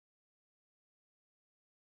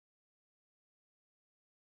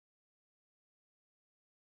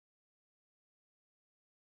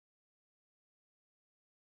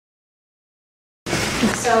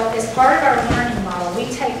So as part of our learning model, we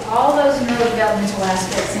take all those neurodevelopmental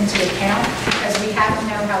aspects into account because we have to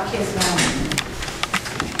know how kids learn.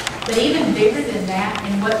 But even bigger than that,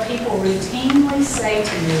 and what people routinely say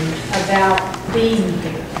to me about being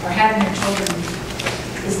here or having their children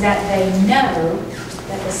here, is that they know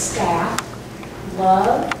that the staff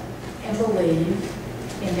love and believe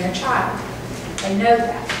in their child. They know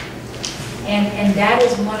that. And that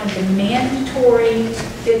is one of the mandatory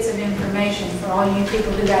bits of information for all you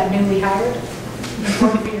people who got newly hired.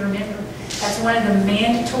 Important for you to remember. That's one of the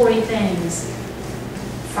mandatory things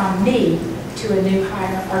from me to a new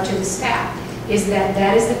hire or to the staff, is that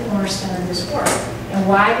that is the cornerstone of this work. And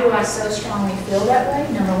why do I so strongly feel that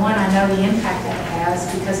way? Number one, I know the impact that it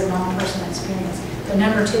has because of my own personal experience. But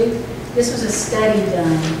number two, this was a study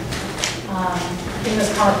done, I think it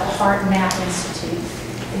was called the Heart Map Institute.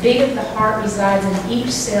 The beat of the heart resides in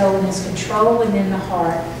each cell and is controlled within the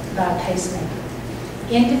heart by a pacemaker.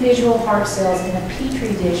 Individual heart cells in a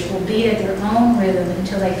petri dish will beat at their own rhythm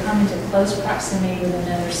until they come into close proximity with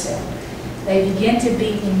another cell. They begin to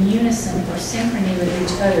beat in unison or synchrony with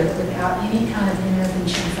each other without any kind of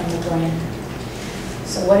intervention from the brain.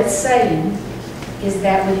 So what it's saying is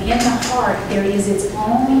that within the heart, there is its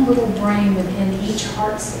own little brain within each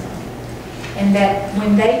heart cell. And that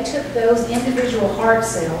when they took those individual heart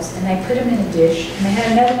cells and they put them in a dish, and they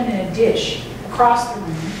had another one in a dish across the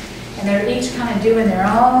room, and they're each kind of doing their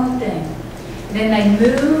own thing. And then they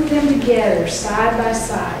moved them together side by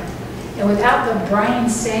side. And without the brain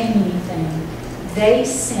saying anything, they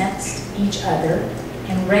sensed each other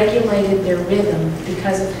and regulated their rhythm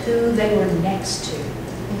because of who they were next to.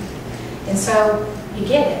 And so, you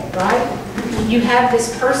get it, right? You have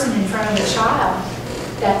this person in front of a child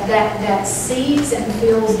that sees and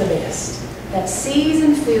feels the best, that sees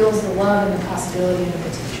and feels the love and the possibility and the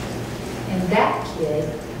potential. And that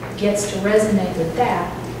kid gets to resonate with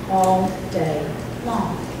that all day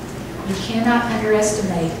long. You cannot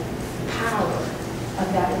underestimate the power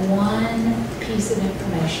of that one piece of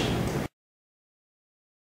information.